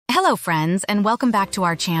Hello friends, and welcome back to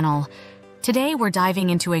our channel. Today we're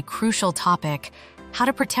diving into a crucial topic: how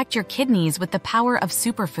to protect your kidneys with the power of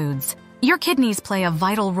superfoods. Your kidneys play a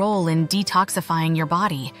vital role in detoxifying your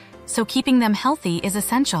body, so keeping them healthy is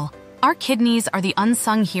essential. Our kidneys are the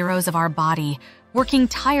unsung heroes of our body, working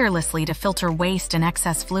tirelessly to filter waste and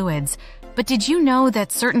excess fluids. But did you know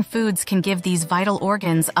that certain foods can give these vital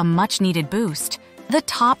organs a much-needed boost? The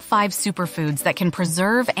top 5 superfoods that can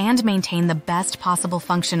preserve and maintain the best possible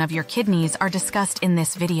function of your kidneys are discussed in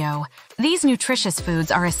this video. These nutritious foods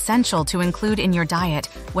are essential to include in your diet,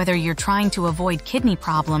 whether you're trying to avoid kidney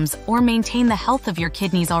problems or maintain the health of your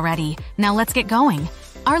kidneys already. Now let's get going.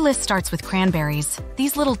 Our list starts with cranberries.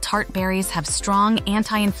 These little tart berries have strong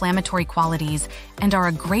anti-inflammatory qualities and are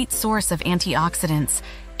a great source of antioxidants.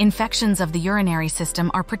 Infections of the urinary system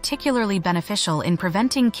are particularly beneficial in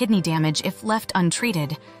preventing kidney damage if left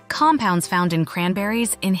untreated. Compounds found in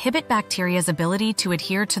cranberries inhibit bacteria's ability to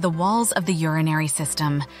adhere to the walls of the urinary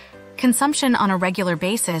system. Consumption on a regular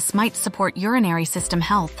basis might support urinary system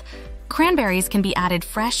health. Cranberries can be added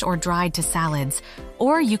fresh or dried to salads,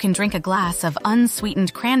 or you can drink a glass of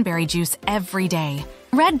unsweetened cranberry juice every day.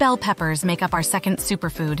 Red bell peppers make up our second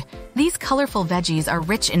superfood. These colorful veggies are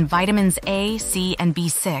rich in vitamins A, C, and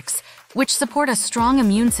B6, which support a strong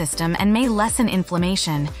immune system and may lessen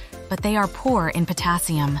inflammation, but they are poor in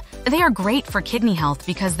potassium. They are great for kidney health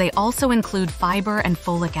because they also include fiber and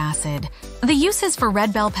folic acid. The uses for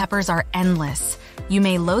red bell peppers are endless. You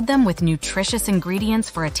may load them with nutritious ingredients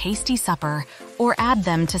for a tasty supper, or add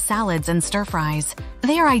them to salads and stir-fries.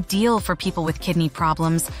 They are ideal for people with kidney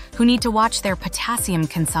problems who need to watch their potassium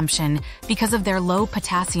consumption because of their low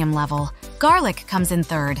potassium level. Garlic comes in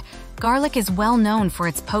third. Garlic is well known for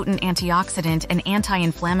its potent antioxidant and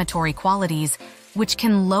anti-inflammatory qualities, which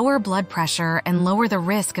can lower blood pressure and lower the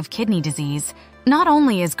risk of kidney disease. Not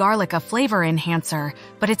only is garlic a flavor enhancer,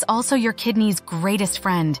 but it's also your kidney's greatest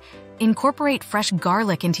friend. Incorporate fresh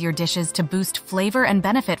garlic into your dishes to boost flavor and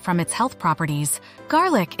benefit from its health properties.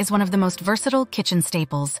 Garlic is one of the most versatile kitchen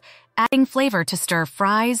staples, adding flavor to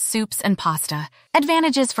stir-fries, soups, and pasta.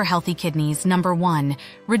 Advantages for healthy kidneys. Number 1,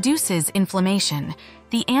 reduces inflammation.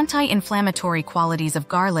 The anti-inflammatory qualities of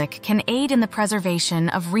garlic can aid in the preservation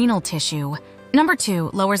of renal tissue. Number 2,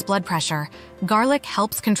 lowers blood pressure. Garlic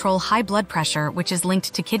helps control high blood pressure, which is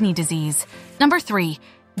linked to kidney disease. Number 3,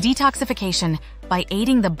 detoxification. By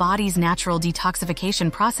aiding the body's natural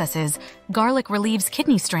detoxification processes, garlic relieves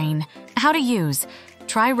kidney strain. How to use.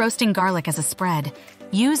 Try roasting garlic as a spread.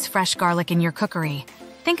 Use fresh garlic in your cookery.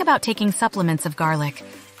 Think about taking supplements of garlic.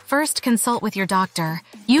 First, consult with your doctor.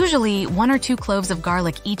 Usually, 1 or 2 cloves of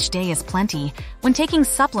garlic each day is plenty. When taking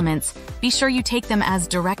supplements, be sure you take them as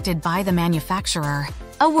directed by the manufacturer.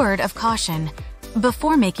 A word of caution.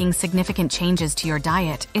 Before making significant changes to your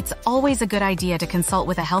diet, it's always a good idea to consult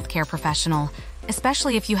with a healthcare professional,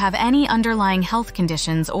 especially if you have any underlying health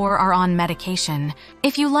conditions or are on medication.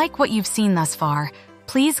 If you like what you've seen thus far,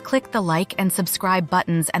 please click the like and subscribe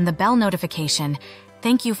buttons and the bell notification.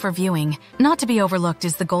 Thank you for viewing. Not to be overlooked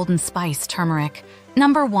is the golden spice, turmeric.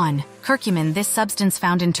 Number 1, curcumin. This substance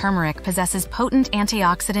found in turmeric possesses potent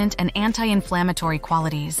antioxidant and anti-inflammatory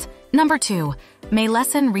qualities. Number 2, may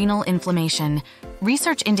lessen renal inflammation.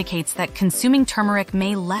 Research indicates that consuming turmeric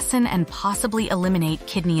may lessen and possibly eliminate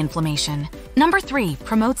kidney inflammation. Number 3,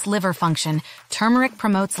 promotes liver function. Turmeric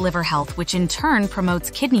promotes liver health, which in turn promotes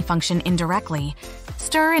kidney function indirectly.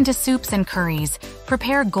 Stir into soups and curries.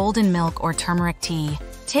 Prepare golden milk or turmeric tea.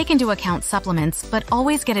 Take into account supplements, but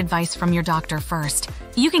always get advice from your doctor first.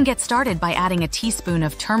 You can get started by adding a teaspoon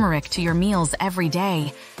of turmeric to your meals every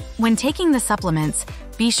day. When taking the supplements,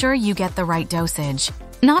 be sure you get the right dosage.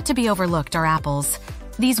 Not to be overlooked are apples.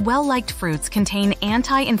 These well-liked fruits contain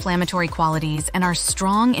anti-inflammatory qualities and are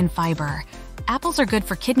strong in fiber. Apples are good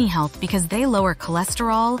for kidney health because they lower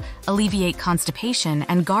cholesterol, alleviate constipation,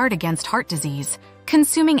 and guard against heart disease.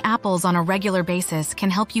 Consuming apples on a regular basis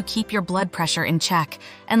can help you keep your blood pressure in check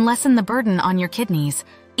and lessen the burden on your kidneys.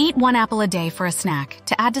 Eat 1 apple a day for a snack,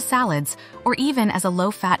 to add to salads, or even as a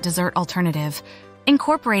low-fat dessert alternative.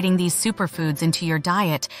 Incorporating these superfoods into your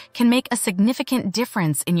diet can make a significant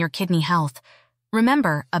difference in your kidney health.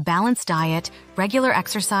 Remember, a balanced diet, regular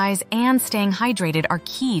exercise, and staying hydrated are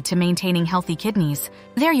key to maintaining healthy kidneys.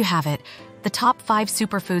 There you have it, the top 5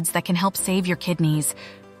 superfoods that can help save your kidneys.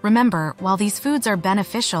 Remember, while these foods are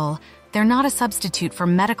beneficial, they're not a substitute for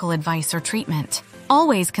medical advice or treatment.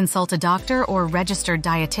 Always consult a doctor or registered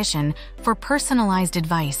dietitian for personalized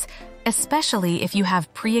advice, especially if you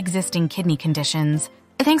have pre-existing kidney conditions.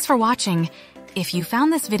 Thanks for watching. If you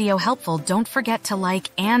found this video helpful, don't forget to like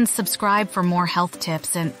and subscribe for more health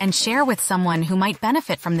tips and share with someone who might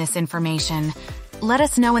benefit from this information. Let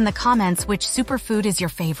us know in the comments which superfood is your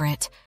favorite.